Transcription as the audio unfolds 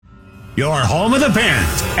your home of the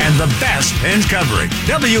Pens and the best Pens coverage.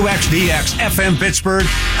 WXDX FM Pittsburgh,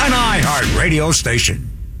 an iHeart radio station.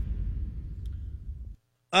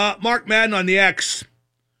 Mark Madden on the X.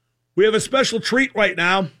 We have a special treat right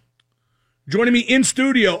now. Joining me in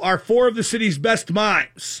studio are four of the city's best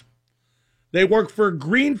mimes. They work for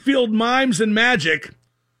Greenfield Mimes and Magic,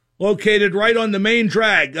 located right on the main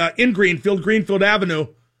drag in Greenfield Avenue.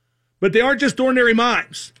 But they aren't just ordinary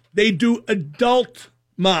mimes. They do adult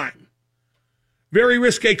mime. Very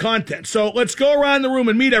risque content. So let's go around the room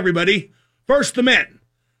and meet everybody. First, the men.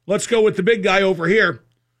 Let's go with the big guy over here.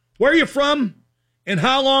 Where are you from, and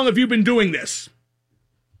how long have you been doing this?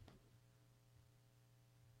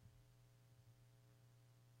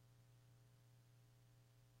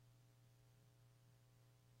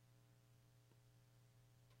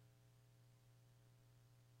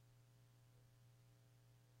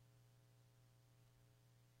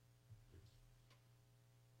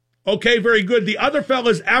 Okay, very good. The other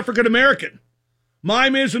fella's African American.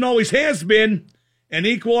 Mime is and always has been an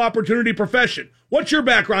equal opportunity profession. What's your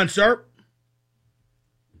background, sir?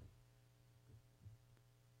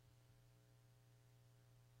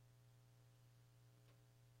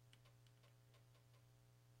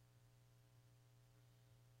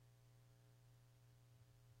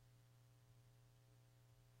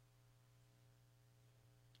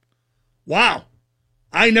 Wow.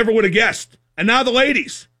 I never would have guessed. And now the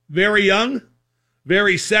ladies. Very young,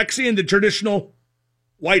 very sexy in the traditional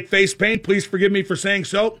white face paint. Please forgive me for saying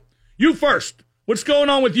so. You first. What's going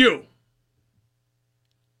on with you?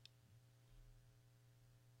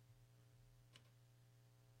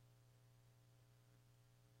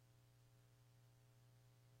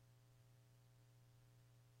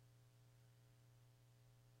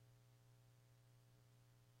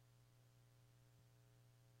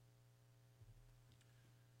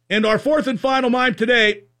 And our fourth and final mime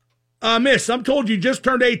today. Miss, I'm told you just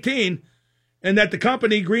turned 18 and that the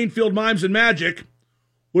company, Greenfield Mimes and Magic,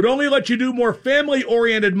 would only let you do more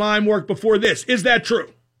family-oriented mime work before this. Is that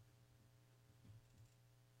true?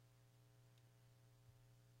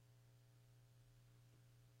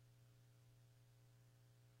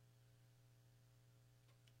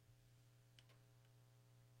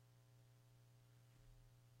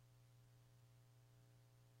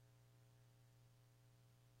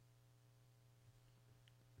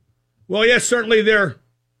 Well, yes, certainly there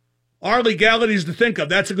are legalities to think of.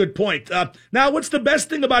 That's a good point. Now, what's the best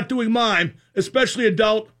thing about doing mime, especially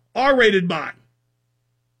adult R-rated mime?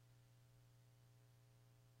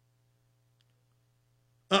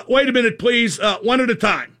 Wait a minute, please. One at a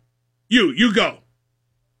time. You go.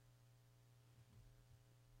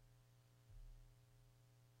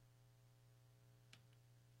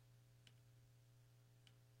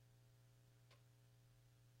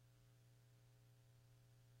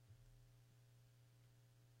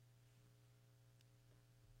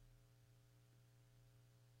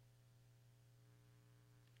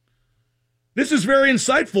 This is very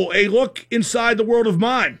insightful, a look inside the world of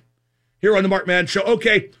mime here on the Mark Madden Show.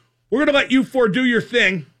 Okay, we're going to let you four do your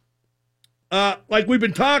thing. Like we've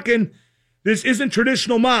been talking, this isn't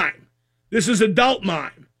traditional mime. This is adult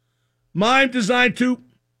mime. Mime designed to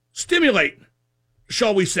stimulate,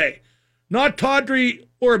 shall we say. Not tawdry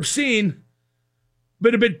or obscene,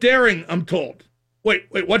 but a bit daring, I'm told. Wait,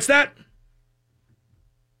 what's that?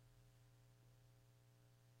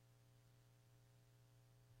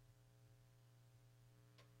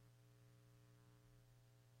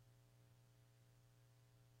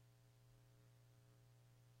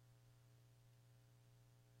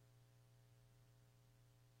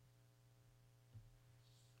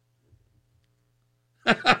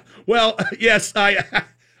 Well, yes,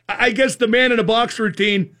 I guess the man in a box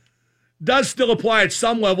routine does still apply at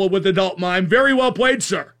some level with adult mime. Very well played,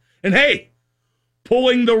 sir. And hey,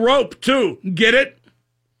 pulling the rope, too. Get it?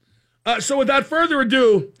 So without further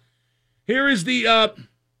ado, here is the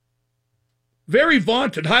very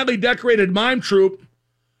vaunted, highly decorated mime troupe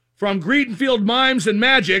from Greenfield Mimes and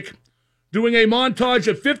Magic doing a montage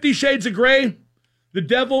of 50 Shades of Grey, The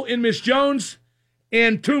Devil in Miss Jones,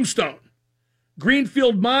 and Tombstone.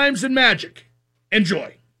 Greenfield Mimes and Magic.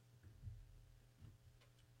 Enjoy.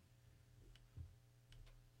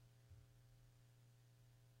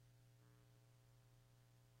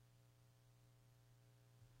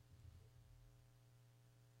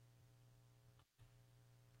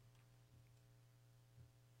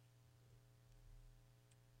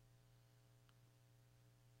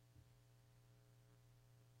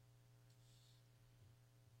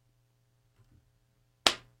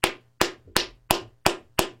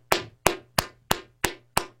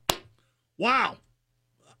 Wow.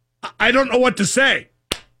 I don't know what to say.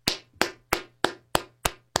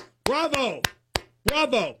 Bravo.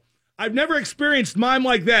 Bravo. I've never experienced mime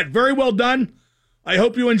like that. Very well done. I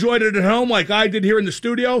hope you enjoyed it at home like I did here in the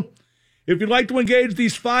studio. If you'd like to engage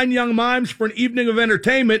these fine young mimes for an evening of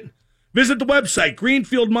entertainment, visit the website,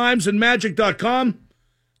 greenfieldmimesandmagic.com.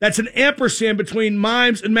 That's an ampersand between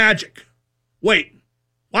mimes and magic. Wait,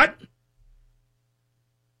 what?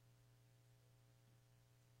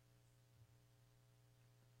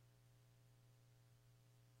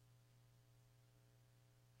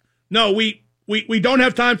 No, we don't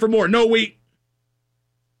have time for more. No,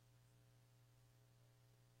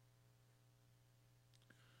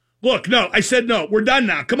 Look, no, I said no. We're done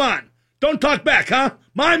now. Come on. Don't talk back, huh?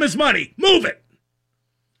 Mime is money. Move it.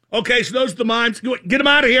 Okay, so those are the mimes. Get them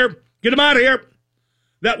out of here. Get them out of here.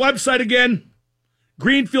 That website again,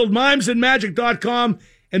 greenfieldmimesandmagic.com.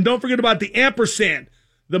 And don't forget about the ampersand.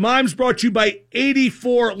 The mimes brought to you by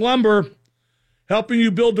 84 Lumber, helping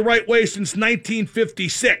you build the right way since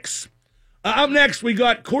 1956. Up next, we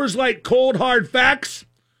got Coors Light Cold Hard Facts.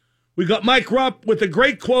 We got Mike Rupp with a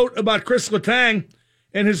great quote about Chris Letang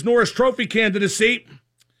and his Norris Trophy candidacy.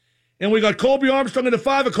 And we got Colby Armstrong in the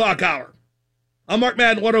 5 o'clock hour. I'm Mark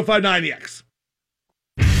Madden, 105.9 The X.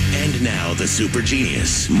 And now the super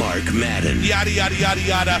genius, Mark Madden. Yada, yada, yada,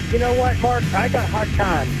 yada. You know what, Mark? I got hard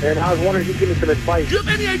time, and I was wondering if you could give me some advice. Do you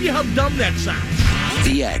have any idea how dumb that sounds?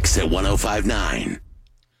 The X at 105.9.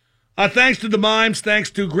 Thanks to the mimes, thanks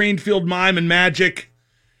to Greenfield Mime and Magic.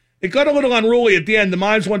 It got a little unruly at the end. The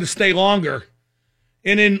mimes wanted to stay longer.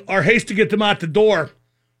 And in our haste to get them out the door,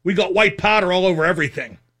 we got white powder all over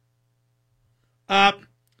everything. But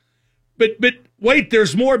wait,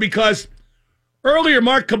 there's more, because earlier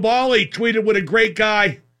Mark Cabali tweeted what a great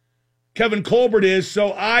guy Kevin Colbert is,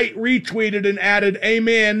 so I retweeted and added,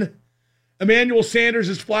 amen. Emmanuel Sanders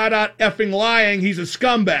is flat out effing lying. He's a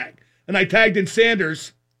scumbag. And I tagged in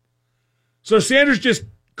Sanders. So Sanders just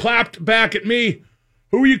clapped back at me.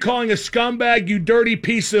 Who are you calling a scumbag, you dirty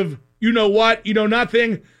piece of you-know-what,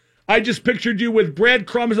 you-know-nothing? I just pictured you with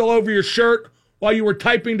breadcrumbs all over your shirt while you were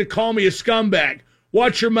typing to call me a scumbag.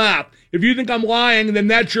 Watch your mouth. If you think I'm lying, then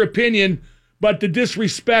that's your opinion, but the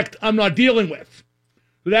disrespect I'm not dealing with.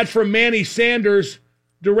 So that's from Manny Sanders,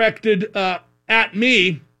 directed at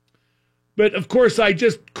me. But, of course, I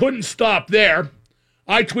just couldn't stop there.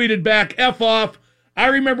 I tweeted back, F off. I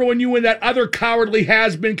remember when you and that other cowardly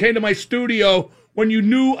has-been came to my studio when you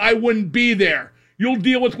knew I wouldn't be there. You'll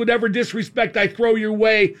deal with whatever disrespect I throw your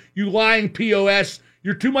way, you lying POS.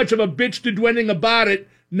 You're too much of a bitch to do anything about it,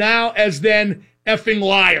 now as then, effing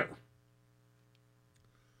liar.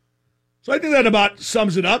 So I think that about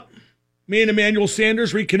sums it up. Me and Emmanuel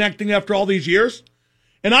Sanders reconnecting after all these years.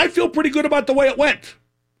 And I feel pretty good about the way it went.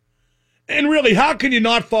 And really, how can you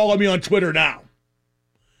not follow me on Twitter now?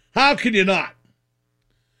 How can you not?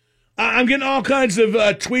 I'm getting all kinds of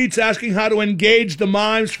tweets asking how to engage the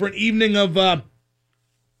mimes for an evening of, I'm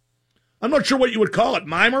not sure what you would call it,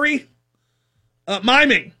 mimery?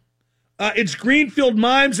 Miming. It's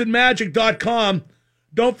greenfieldmimesandmagic.com.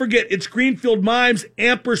 Don't forget, it's Greenfield Mimes &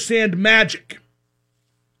 Magic.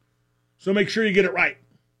 So make sure you get it right.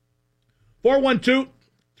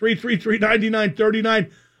 412-333-9939.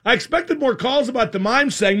 I expected more calls about the mime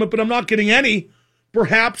segment, but I'm not getting any.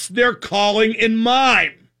 Perhaps they're calling in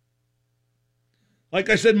mime. Like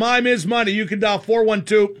I said, mime is money. You can dial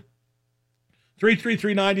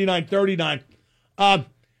 412-333-9939.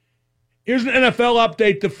 Here's an NFL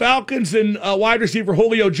update. The Falcons and wide receiver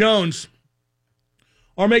Julio Jones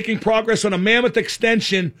are making progress on a mammoth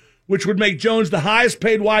extension, which would make Jones the highest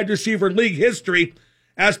paid wide receiver in league history,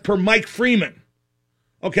 as per Mike Freeman.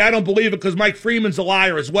 Okay, I don't believe it because Mike Freeman's a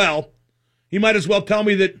liar as well. He might as well tell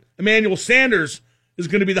me that Emmanuel Sanders is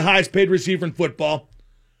going to be the highest paid receiver in football.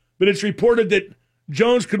 But it's reported that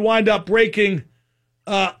Jones could wind up breaking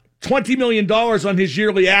 $20 million on his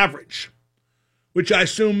yearly average, which I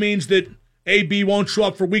assume means that AB won't show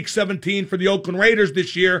up for Week 17 for the Oakland Raiders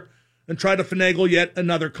this year and try to finagle yet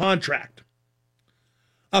another contract.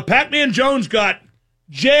 Pac-Man Jones got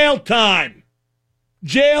jail time.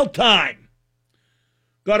 Jail time.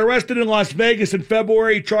 Got arrested in Las Vegas in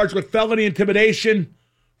February, charged with felony intimidation,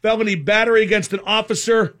 felony battery against an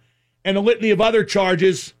officer, and a litany of other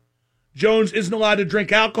charges. Jones isn't allowed to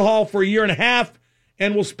drink alcohol for a year and a half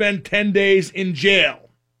and will spend 10 days in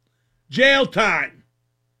jail. Jail time.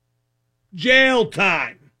 Jail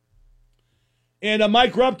time. And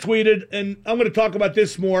Mike Rupp tweeted, and I'm going to talk about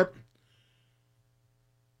this more.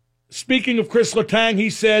 Speaking of Chris Letang,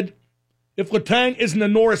 he said, if Letang isn't a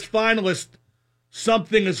Norris finalist,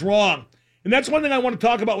 something is wrong. And that's one thing I want to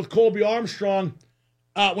talk about with Colby Armstrong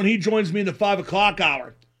when he joins me in the 5 o'clock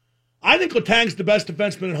hour. I think Letang's the best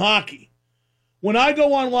defenseman in hockey. When I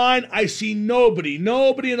go online, I see nobody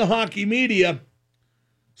in the hockey media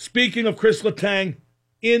speaking of Chris Letang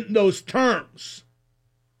in those terms.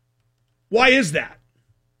 Why is that?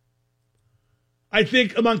 I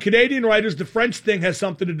think among Canadian writers, the French thing has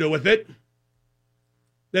something to do with it.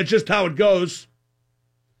 That's just how it goes.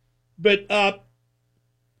 But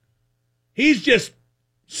he's just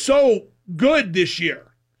so good this year.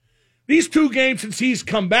 These 2 games since he's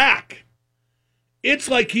come back, it's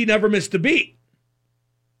like he never missed a beat.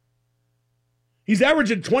 He's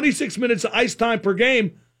averaging 26 minutes of ice time per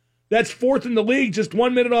game. That's 4th in the league, just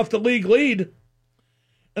 1 minute off the league lead.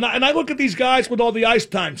 And I look at these guys with all the ice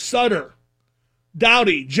time. Sutter,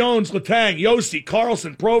 Doughty, Jones, Letang, Yossi,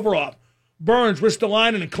 Carlson, Provorov, Burns,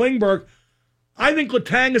 Ristolainen, and Klingberg. I think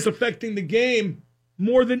Letang is affecting the game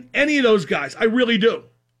more than any of those guys. I really do.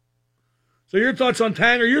 So your thoughts on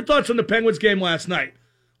Tang or your thoughts on the Penguins game last night?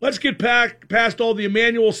 Let's get past all the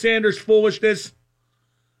Emmanuel Sanders foolishness.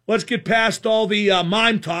 Let's get past all the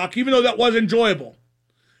mime talk, even though that was enjoyable.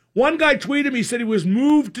 One guy tweeted me, he said he was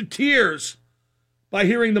moved to tears by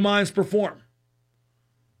hearing the mimes perform.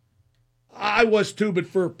 I was too, but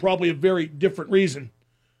for probably a very different reason.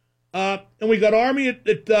 And we got Army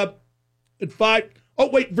at 5. Oh,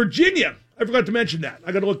 wait, Virginia. I forgot to mention that.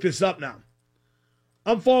 I got to look this up now.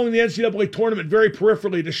 I'm following the NCAA tournament very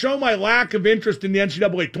peripherally. To show my lack of interest in the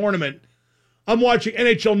NCAA tournament, I'm watching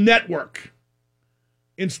NHL Network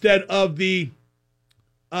instead of the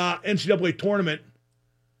NCAA tournament.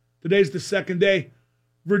 Today's the second day.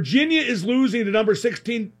 Virginia is losing to number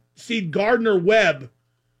 16 seed Gardner Webb.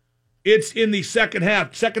 It's in the second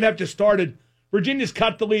half. Second half just started. Virginia's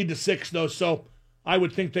cut the lead to 6, though, so I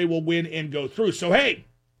would think they will win and go through. So, hey,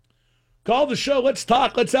 call the show. Let's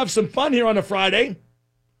talk. Let's have some fun here on a Friday.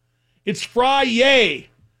 It's Fry-yay.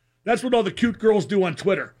 That's what all the cute girls do on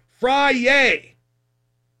Twitter. Fry-yay.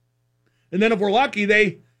 And then if we're lucky,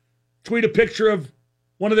 they tweet a picture of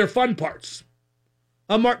one of their fun parts.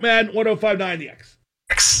 I'm Mark Madden, 105.9 The X.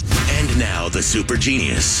 And now the super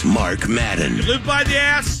genius, Mark Madden. You live by the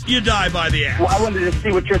ass, you die by the ass. Well, I wanted to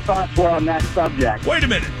see what your thoughts were on that subject. Wait a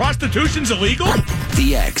minute. Prostitution's illegal?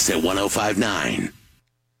 The X at 105.9.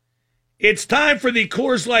 It's time for the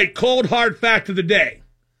Coors Light Cold Hard Fact of the Day.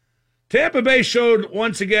 Tampa Bay showed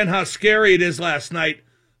once again how scary it is last night.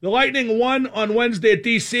 The Lightning won on Wednesday at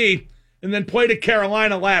D.C. and then played at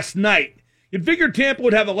Carolina last night. You'd figure Tampa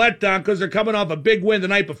would have a letdown because they're coming off a big win the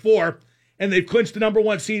night before, and they've clinched the number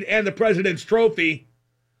 1 seed and the President's Trophy.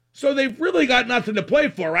 So they've really got nothing to play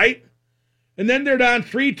for, right? And then they're down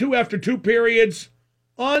 3-2 after 2 periods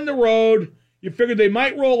on the road. You figured they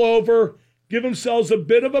might roll over, give themselves a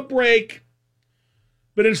bit of a break,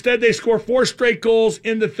 but instead they score 4 straight goals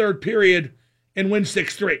in the third period and win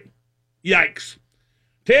 6-3. Yikes.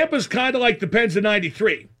 Tampa's kind of like the Pens in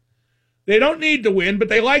 93. They don't need to win, but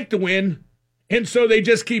they like to win, and so they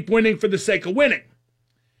just keep winning for the sake of winning.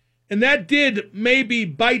 And that did maybe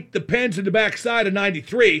bite the Pens in the backside of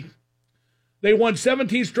 93. They won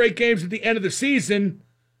 17 straight games at the end of the season,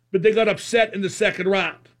 but they got upset in the second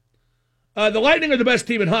round. The Lightning are the best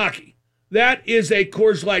team in hockey. That is a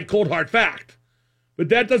Coors Light cold hard fact. But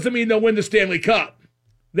that doesn't mean they'll win the Stanley Cup.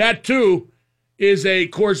 That, too, is a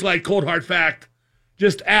Coors Light cold hard fact.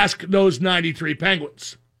 Just ask those 93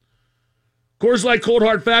 Penguins. Coors Light cold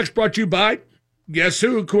hard facts brought to you by, guess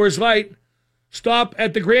who, Coors Light. Stop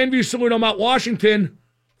at the Grandview Saloon on Mount Washington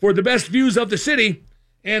for the best views of the city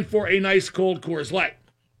and for a nice cold Coors Light.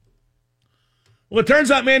 Well, it turns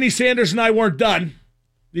out Manny Sanders and I weren't done.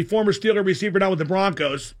 The former Steeler receiver now with the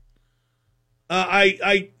Broncos.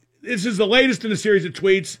 This is the latest in the series of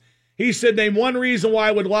tweets. He said, name one reason why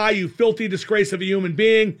I would lie, you filthy disgrace of a human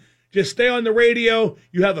being. Just stay on the radio.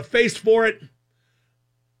 You have a face for it.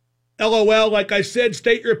 LOL, like I said,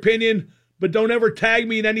 state your opinion, but don't ever tag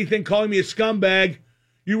me in anything calling me a scumbag.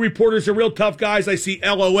 You reporters are real tough guys. I see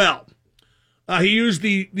LOL. He used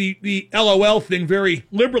the LOL thing very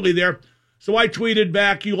liberally there. So I tweeted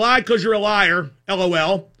back, you lie because you're a liar,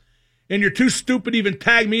 LOL, and you're too stupid to even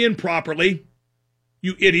tag me in properly.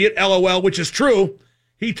 You idiot, LOL, which is true.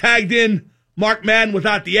 He tagged in Mark Madden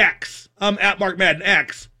without the X. I'm at Mark Madden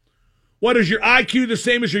X. What is your IQ the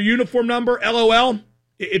same as your uniform number, LOL?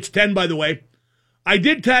 It's 10, by the way. I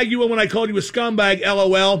did tag you in when I called you a scumbag,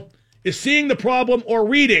 LOL. Is seeing the problem or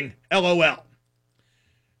reading, LOL?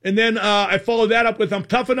 And then I followed that up with, I'm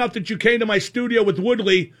tough enough that you came to my studio with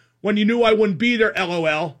Woodley when you knew I wouldn't be there,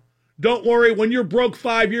 LOL. Don't worry, when you're broke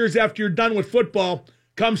 5 years after you're done with football,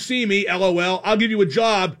 come see me, LOL. I'll give you a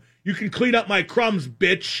job. You can clean up my crumbs,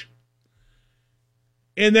 bitch.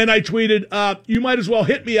 And then I tweeted, you might as well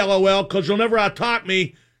hit me, LOL, because you'll never out-talk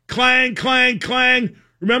me. Clang, clang, clang.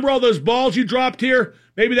 Remember all those balls you dropped here?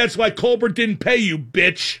 Maybe that's why Colbert didn't pay you,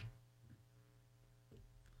 bitch.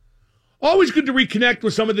 Always good to reconnect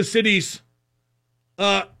with some of the city's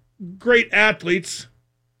great athletes.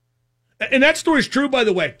 And that story's true, by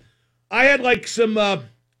the way. I had like some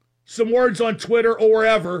words on Twitter or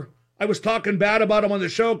wherever. I was talking bad about them on the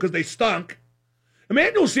show because they stunk.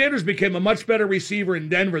 Emmanuel Sanders became a much better receiver in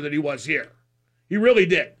Denver than he was here. He really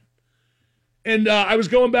did. And I was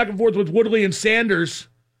going back and forth with Woodley and Sanders.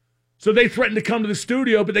 So they threatened to come to the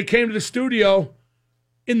studio, but they came to the studio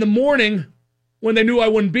in the morning when they knew I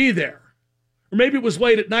wouldn't be there. Or maybe it was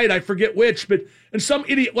late at night, I forget which. And some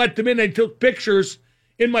idiot let them in and took pictures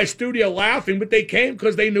in my studio laughing, but they came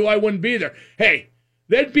because they knew I wouldn't be there. Hey,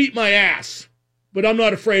 they'd beat my ass, but I'm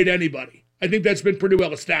not afraid of anybody. I think that's been pretty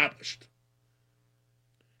well established.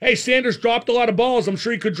 Hey, Sanders dropped a lot of balls. I'm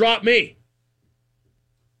sure he could drop me.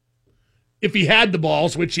 If he had the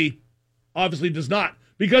balls, which he obviously does not,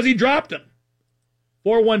 because he dropped them.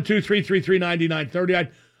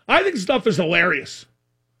 412-333-9939. I think stuff is hilarious.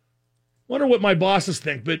 Wonder what my bosses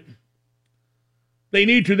think, but they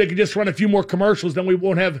need to. They could just run a few more commercials, then we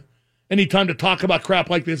won't have any time to talk about crap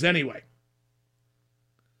like this anyway.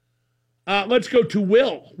 Let's go to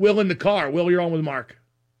Will. Will in the car. Will, you're on with Mark.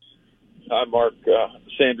 Hi, Mark.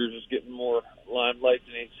 Sanders is getting more limelight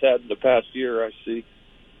than he's had in the past year, I see.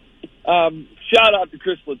 Shout out to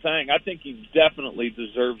Chris Letang. I think he definitely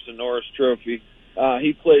deserves the Norris Trophy.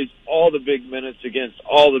 He plays all the big minutes against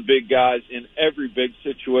all the big guys in every big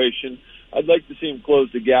situation. I'd like to see him close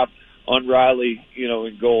the gap on Riley,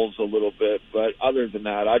 in goals a little bit. But other than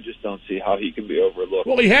that, I just don't see how he can be overlooked.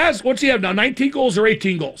 Well, he has. What's he have now, 19 goals or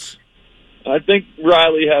 18 goals? I think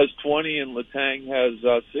Riley has 20 and Letang has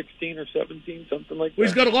 16 or 17, something like that. Well,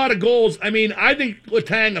 he's got a lot of goals. I mean, I think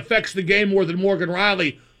Letang affects the game more than Morgan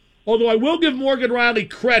Riley. Although I will give Morgan Riley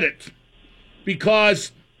credit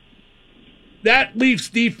because that Leafs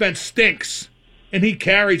defense stinks, and he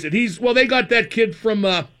carries it. They got that kid from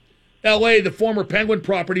L.A., the former Penguin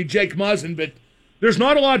property, Jake Muzzin, but there's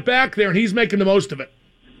not a lot back there, and he's making the most of it.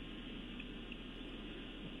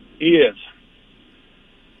 He is.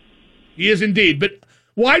 He is indeed. But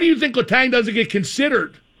why do you think Letang doesn't get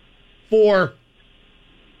considered for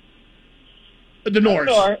the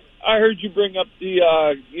Norris? I heard you bring up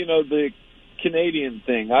the Canadian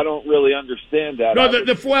thing. I don't really understand that. No,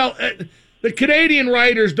 the Canadian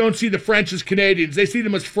writers don't see the French as Canadians. They see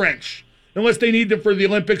them as French, unless they need them for the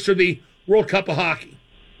Olympics or the World Cup of Hockey.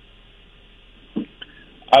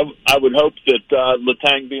 I would hope that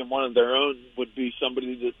Letang, being one of their own, would be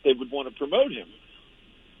somebody that they would want to promote him.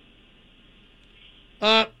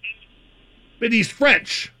 But he's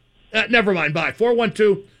French. Never mind. Bye.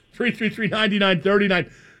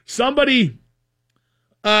 412-333-9939. Somebody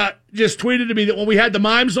just tweeted to me that when we had the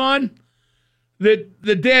mimes on, that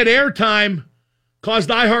the dead air time caused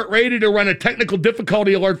iHeartRadio to run a technical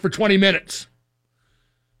difficulty alert for 20 minutes.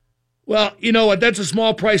 Well, you know what? That's a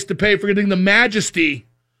small price to pay for getting the majesty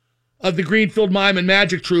of the Greenfield Mime and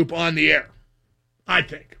Magic Troupe on the air, I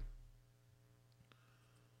think.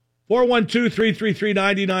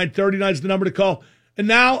 412-333-9939 is the number to call. And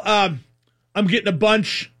now I'm getting a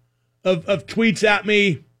bunch of tweets at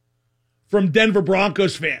me from Denver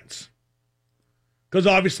Broncos fans. Because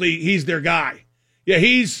obviously he's their guy. Yeah,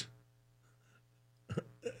 he's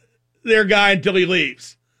their guy until he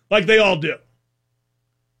leaves. Like they all do.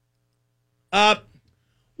 One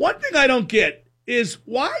thing I don't get is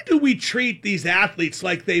why do we treat these athletes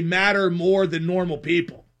like they matter more than normal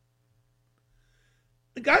people?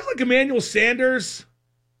 The guys like Emmanuel Sanders,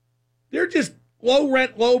 they're just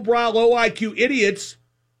low-rent, low-brow, low-IQ idiots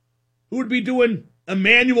who would be doing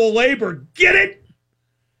manual labor. Get it?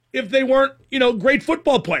 If they weren't, great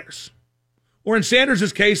football players. Or in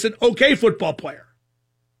Sanders' case, an okay football player.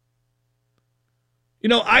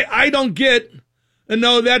 I don't get, and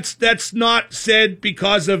no, that's not said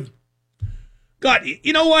because of, God,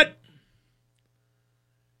 you know what?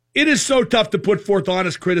 It is so tough to put forth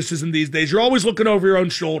honest criticism these days. You're always looking over your own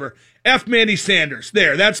shoulder. F Manny Sanders.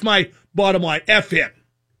 There, that's my bottom line. F him.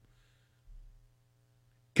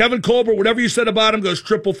 Kevin Colbert, whatever you said about him goes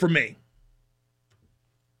triple for me.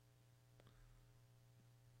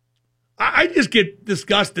 I just get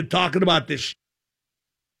disgusted talking about this.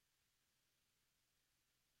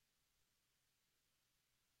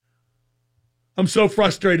 I'm so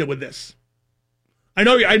frustrated with this. I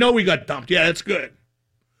know we got dumped. Yeah, that's good.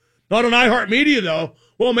 Not on iHeartMedia, though.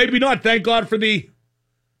 Well, maybe not. Thank God for the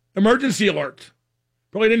emergency alert.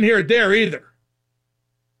 Probably didn't hear it there either.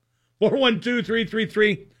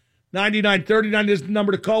 412-333-9939 is the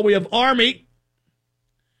number to call. We have Army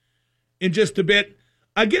in just a bit.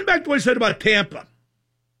 Getting back to what I said about Tampa.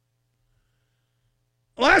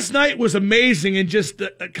 last night was amazing in just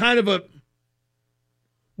a kind of a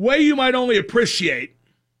way you might only appreciate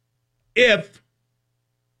if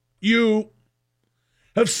you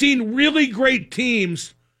have seen really great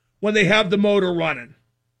teams when they have the motor running.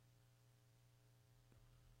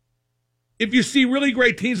 If you see really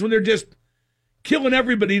great teams when they're just killing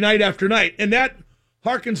everybody night after night. And that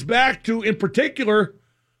harkens back to, in particular,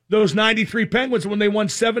 those 93 Penguins when they won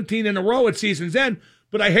 17 in a row at season's end.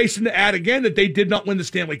 But I hasten to add again that they did not win the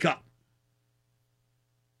Stanley Cup.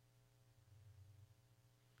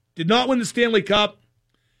 Did not win the Stanley Cup.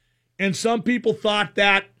 And some people thought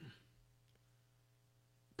that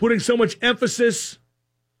putting so much emphasis,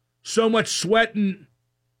 so much sweat and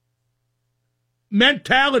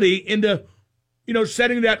mentality into,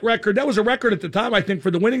 setting that record. That was a record at the time, I think,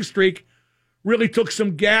 for the winning streak. Really took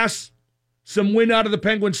some gas, some wind out of the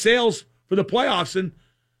Penguins' sails for the playoffs. And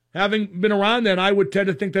having been around then, I would tend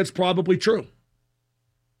to think that's probably true.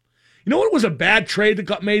 You know what was a bad trade that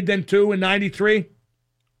got made then, too, in 93?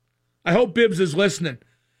 I hope Bibbs is listening.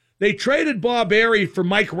 They traded Bob Airey for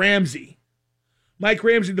Mike Ramsey. Mike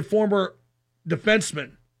Ramsey, the former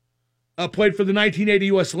defenseman, played for the 1980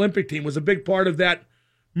 U.S. Olympic team, was a big part of that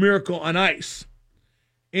miracle on ice.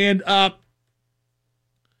 And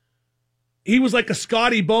he was like a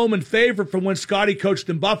Scotty Bowman favorite from when Scotty coached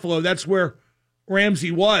in Buffalo. That's where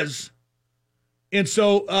Ramsey was. And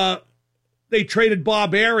so they traded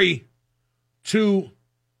Bob Airey to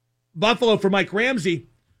Buffalo for Mike Ramsey.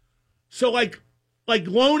 So like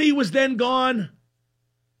Loney was then gone.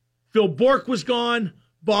 Phil Bourque was gone.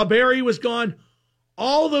 Bob Airey was gone.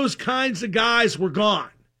 All those kinds of guys were gone.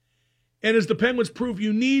 And as the Penguins prove,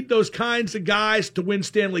 you need those kinds of guys to win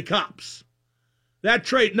Stanley Cups. That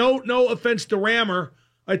trade, no offense to Rammer.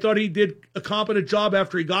 I thought he did a competent job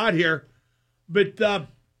after he got here. But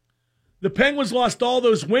the Penguins lost all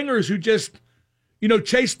those wingers who just,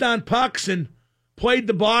 chased down pucks and played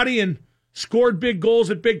the body and scored big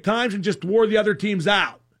goals at big times and just wore the other teams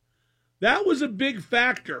out. That was a big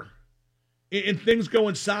factor in things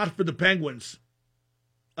going south for the Penguins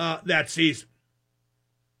that season.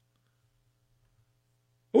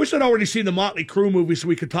 I wish I'd already seen the Motley Crue movie so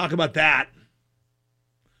we could talk about that.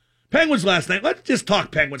 Penguins last night. Let's just talk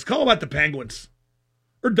Penguins. Call about the Penguins.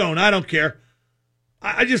 Or don't. I don't care.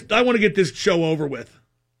 I want to get this show over with.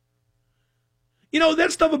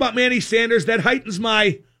 That stuff about Manny Sanders, that heightens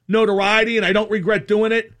my notoriety, and I don't regret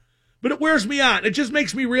doing it. But it wears me out. It just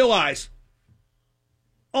makes me realize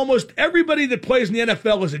almost everybody that plays in the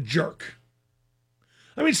NFL is a jerk.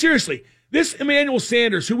 I mean, seriously, this Emmanuel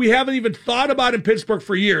Sanders, who we haven't even thought about in Pittsburgh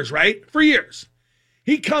for years, right? For years.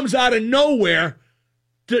 He comes out of nowhere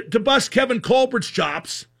to bust Kevin Colbert's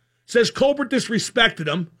chops, says Colbert disrespected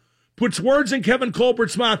him, puts words in Kevin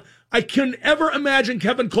Colbert's mouth I can never imagine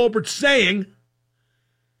Kevin Colbert saying,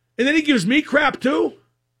 and then he gives me crap too?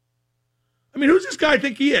 I mean, who's this guy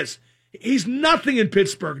think he is? He's nothing in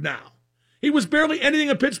Pittsburgh now. He was barely anything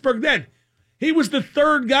in Pittsburgh then. He was the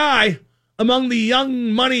third guy among the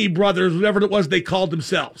Young Money brothers, whatever it was they called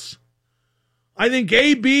themselves. I think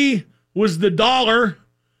AB was the dollar,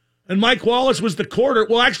 and Mike Wallace was the quarter.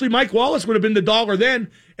 Well, actually, Mike Wallace would have been the dollar then.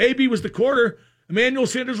 AB was the quarter. Emmanuel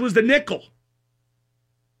Sanders was the nickel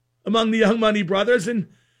among the Young Money brothers. And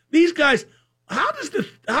these guys, how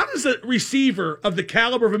does a receiver of the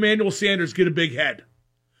caliber of Emmanuel Sanders get a big head?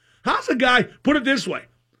 How's a guy, put it this way,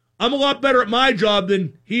 I'm a lot better at my job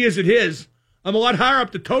than he is at his. I'm a lot higher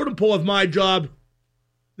up the totem pole of my job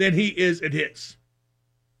than he is at his.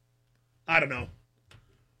 I don't know.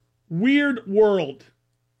 Weird world.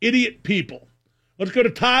 Idiot people. Let's go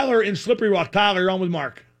to Tyler in Slippery Rock. Tyler, you're on with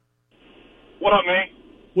Mark. What up, man?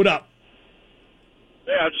 What up?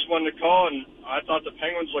 Yeah, I just wanted to call, and I thought the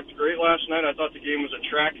Penguins looked great last night. I thought the game was a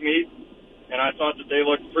track meet, and I thought that they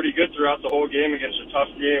looked pretty good throughout the whole game against a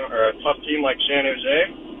tough team like San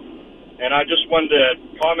Jose. And I just wanted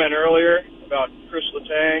to comment earlier about Chris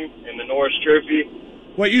Letang and the Norris Trophy.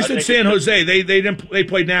 Wait, you said San Jose. They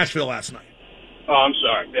played Nashville last night. Oh, I'm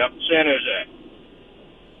sorry. Yep, San Jose.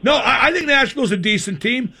 No, I think Nashville's a decent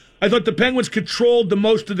team. I thought the Penguins controlled the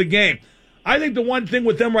most of the game. I think the one thing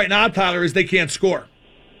with them right now, Tyler, is they can't score.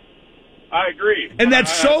 I agree. And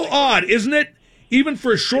that's so odd, isn't it? Even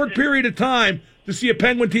for a short period of time to see a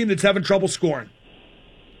Penguin team that's having trouble scoring.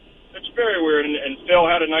 It's very weird. And Phil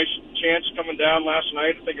had a nice chance coming down last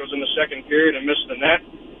night. I think it was in the second period and missed the net.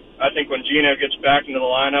 I think when Gino gets back into the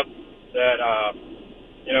lineup that,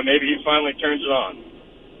 maybe he finally turns it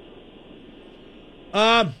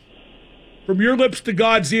on. From your lips to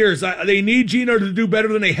God's ears, they need Gino to do better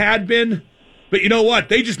than they had been. But you know what?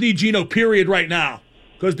 They just need Gino, period, right now.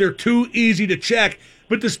 Because they're too easy to check.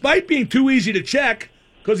 But despite being too easy to check,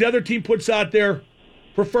 because the other team puts out their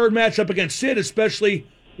preferred matchup against Sid, especially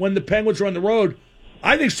when the Penguins are on the road.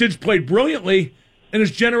 I think Sid's played brilliantly and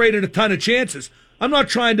has generated a ton of chances. I'm not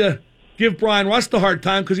trying to give Brian Rust a hard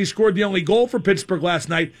time because he scored the only goal for Pittsburgh last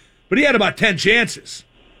night, but he had about 10 chances.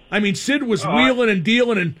 I mean, Sid was wheeling and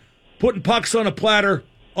dealing and putting pucks on a platter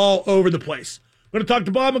all over the place. I'm going to talk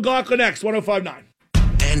to Bob McLaughlin next, 105.9.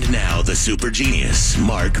 And now the super genius,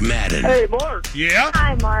 Mark Madden. Hey, Mark. Yeah?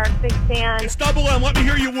 Hi, Mark. Big fan. It's Double M. Let me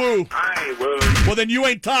hear you woo. Hi, woo. Well, then you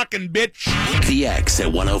ain't talking, bitch. The X at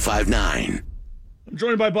 105.9. I'm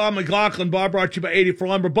joined by Bob McLaughlin. Bob brought to you by 84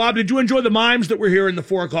 Lumber. Bob, did you enjoy the mimes that were here in the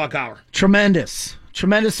 4 o'clock hour? Tremendous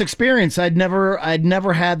experience. I'd never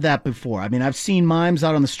had that before. I mean, I've seen mimes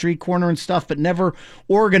out on the street corner and stuff, but never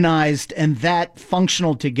organized and that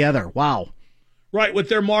functional together. Wow. Right, with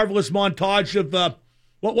their marvelous montage of,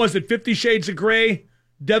 50 Shades of Grey,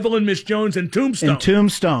 Devil and Miss Jones, and Tombstone. And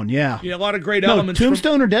Tombstone, yeah. Yeah, a lot of great elements.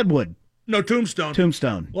 Tombstone or Deadwood? No, Tombstone.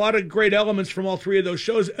 Tombstone. A lot of great elements from all three of those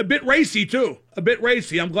shows. A bit racy, too. A bit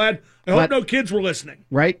racy. I'm glad. I hope no kids were listening.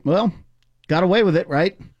 Right. Well, got away with it,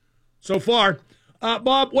 right? So far.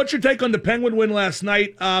 Bob, what's your take on the Penguin win last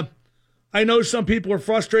night? I know some people are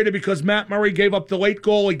frustrated because Matt Murray gave up the late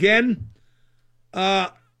goal again.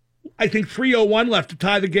 I think 3:01 left to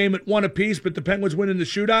tie the game at 1 apiece, but the Penguins win in the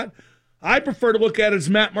shootout. I prefer to look at it as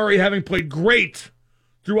Matt Murray having played great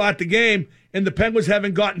throughout the game and the Penguins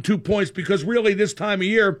having gotten 2 points, because really this time of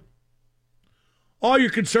year, all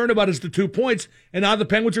you're concerned about is the 2 points, and now the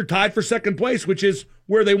Penguins are tied for second place, which is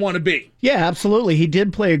where they want to be. Yeah, absolutely. He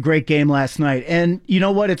did play a great game last night. And you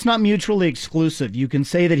know what? It's not mutually exclusive. You can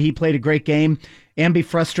say that he played a great game and be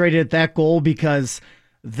frustrated at that goal, because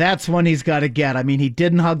that's when he's got to get. I mean, he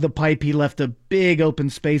didn't hug the pipe. He left a big open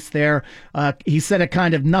space there. He said it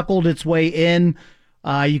kind of knuckled its way in.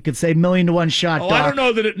 You could say 1,000,000-to-1 shot. I don't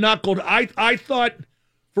know that it knuckled. I thought,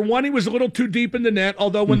 for one, he was a little too deep in the net,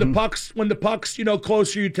 although when the puck's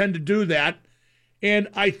closer, you tend to do that. And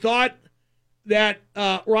I thought that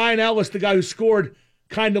Ryan Ellis, the guy who scored,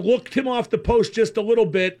 kind of looked him off the post just a little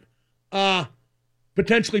bit,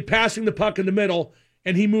 potentially passing the puck in the middle,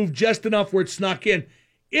 and he moved just enough where it snuck in.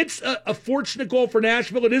 It's a fortunate goal for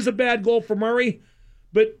Nashville. It is a bad goal for Murray,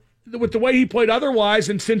 but with the way he played otherwise,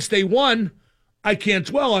 and since they won, I can't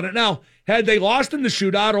dwell on it. Now, had they lost in the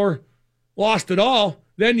shootout or lost it all,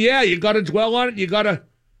 then yeah, you got to dwell on it. You got to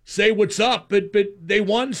say what's up. But they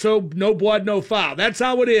won, so no blood, no foul. That's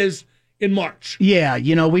how it is in March. Yeah,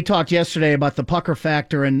 we talked yesterday about the pucker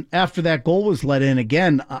factor, and after that goal was let in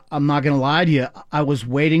again, I'm not going to lie to you, I was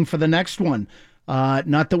waiting for the next one.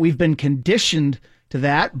 Not that we've been conditioned to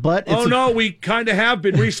that, but no, we kind of have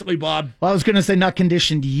been recently, Bob. Well, I was going to say not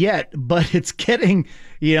conditioned yet, but it's getting,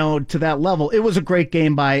 to that level. It was a great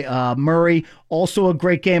game by Murray. Also a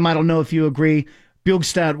great game. I don't know if you agree.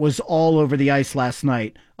 Bjugstad was all over the ice last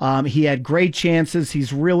night. He had great chances.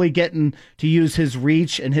 He's really getting to use his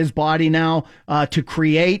reach and his body now to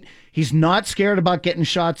create. He's not scared about getting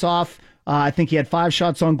shots off. I think he had 5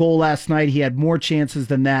 shots on goal last night. He had more chances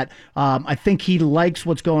than that. I think he likes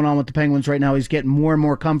what's going on with the Penguins right now. He's getting more and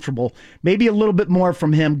more comfortable. Maybe a little bit more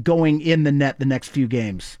from him going in the net the next few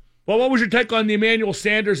games. Well, what was your take on the Emmanuel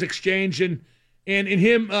Sanders exchange and in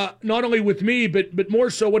him, not only with me, but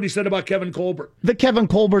more so what he said about Kevin Colbert? The Kevin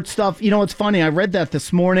Colbert stuff, it's funny. I read that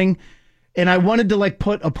this morning, and I wanted to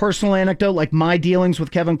put a personal anecdote, like my dealings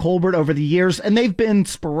with Kevin Colbert over the years, and they've been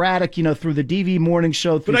sporadic, through the DV morning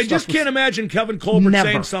show. But I just can't imagine Kevin Colbert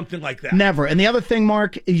saying something like that. Never. And the other thing,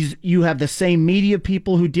 Mark, is you have the same media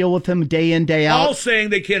people who deal with him day in, day out. All saying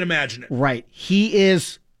they can't imagine it. Right. He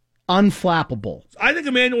is unflappable. I think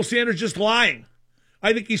Emmanuel Sanders just lying.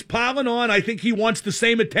 I think he's piling on. I think he wants the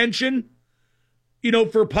same attention,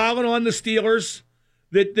 for piling on the Steelers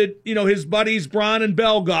that his buddies Braun and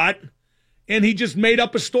Bell got. And he just made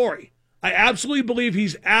up a story. I absolutely believe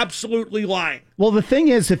he's absolutely lying. Well, the thing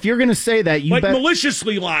is, if you're going to say that,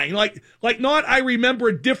 maliciously lying, like not I remember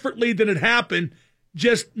it differently than it happened,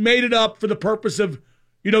 just made it up for the purpose of,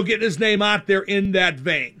 getting his name out there in that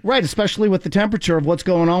vein. Right, especially with the temperature of what's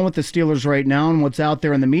going on with the Steelers right now and what's out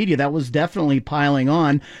there in the media. That was definitely piling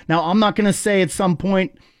on. Now, I'm not going to say at some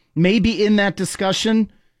point, maybe in that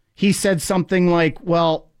discussion, he said something like,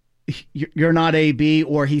 well, you're not AB,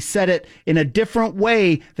 or he said it in a different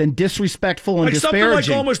way than disrespectful and disparaging.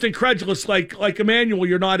 Something like almost incredulous, like Emmanuel,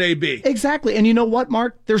 you're not AB. Exactly. And you know what,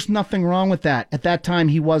 Mark? There's nothing wrong with that. At that time,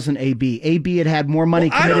 he wasn't AB. AB had more money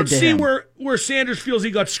committed to him. I don't see where Sanders feels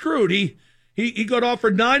he got screwed. He got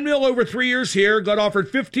offered $9 million over 3 years here, got offered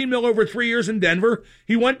 $15 million over 3 years in Denver.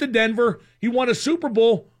 He went to Denver. He won a Super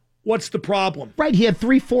Bowl what's the problem? Right. He had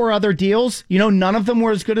 3-4 other deals. None of them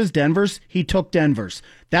were as good as Denver's. He took Denver's.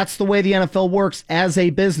 That's the way the NFL works as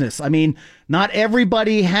a business. I mean, not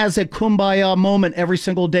everybody has a kumbaya moment every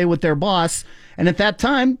single day with their boss. And at that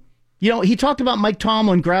time, he talked about Mike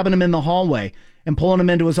Tomlin grabbing him in the hallway and pulling him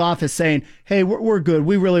into his office saying, hey, we're good.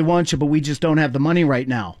 We really want you, but we just don't have the money right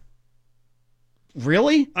now.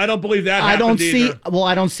 Really? I don't believe that happened either.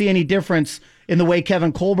 I don't see any difference in the way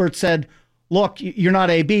Kevin Colbert said, look, you're not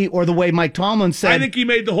AB, or the way Mike Tomlin said. I think he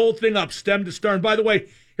made the whole thing up, stem to stern. By the way,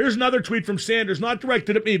 here's another tweet from Sanders, not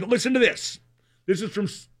directed at me, but listen to this. This is from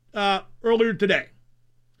earlier today.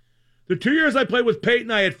 The 2 years I played with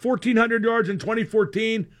Peyton, I had 1,400 yards in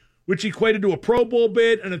 2014, which equated to a Pro Bowl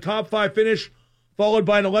bid and a top 5 finish, followed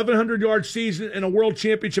by an 1,100-yard season and a world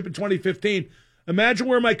championship in 2015. Imagine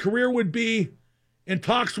where my career would be and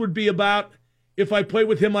talks would be about if I played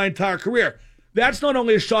with him my entire career. That's not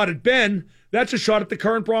only a shot at Ben, that's a shot at the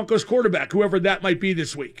current Broncos quarterback, whoever that might be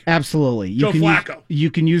this week. Absolutely. Joe Flacco.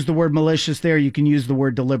 You can use the word malicious there. You can use the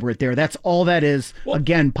word deliberate there. That's all that is,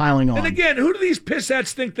 again, piling on. And again, who do these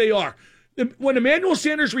pisshats think they are? When Emmanuel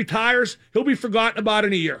Sanders retires, he'll be forgotten about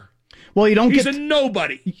in a year. Well, he's a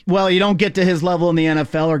nobody. Well, you don't get to his level in the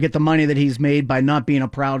NFL or get the money that he's made by not being a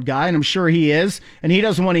proud guy, and I'm sure he is, and he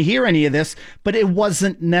doesn't want to hear any of this, but it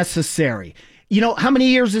wasn't necessary. How many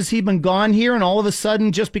years has he been gone here, and all of a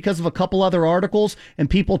sudden, just because of a couple other articles and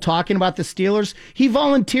people talking about the Steelers, he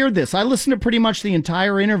volunteered this. I listened to pretty much the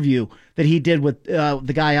entire interview that he did with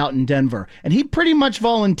the guy out in Denver, and he pretty much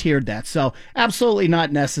volunteered that, so absolutely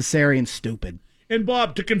not necessary and stupid. And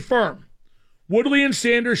Bob, to confirm, Woodley and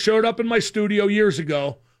Sanders showed up in my studio years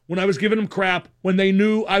ago when I was giving them crap when they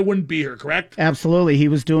knew I wouldn't be here, correct? Absolutely. He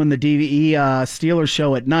was doing the DVE Steelers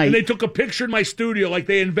show at night. And they took a picture in my studio like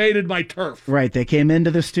they invaded my turf. Right. They came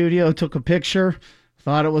into the studio, took a picture,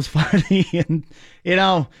 thought it was funny, and,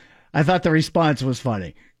 I thought the response was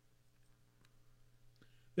funny.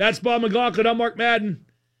 That's Bob McLaughlin. I'm Mark Madden.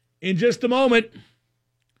 In just a moment,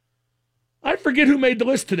 I forget who made the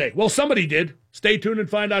list today. Well, somebody did. Stay tuned and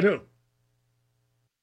find out who.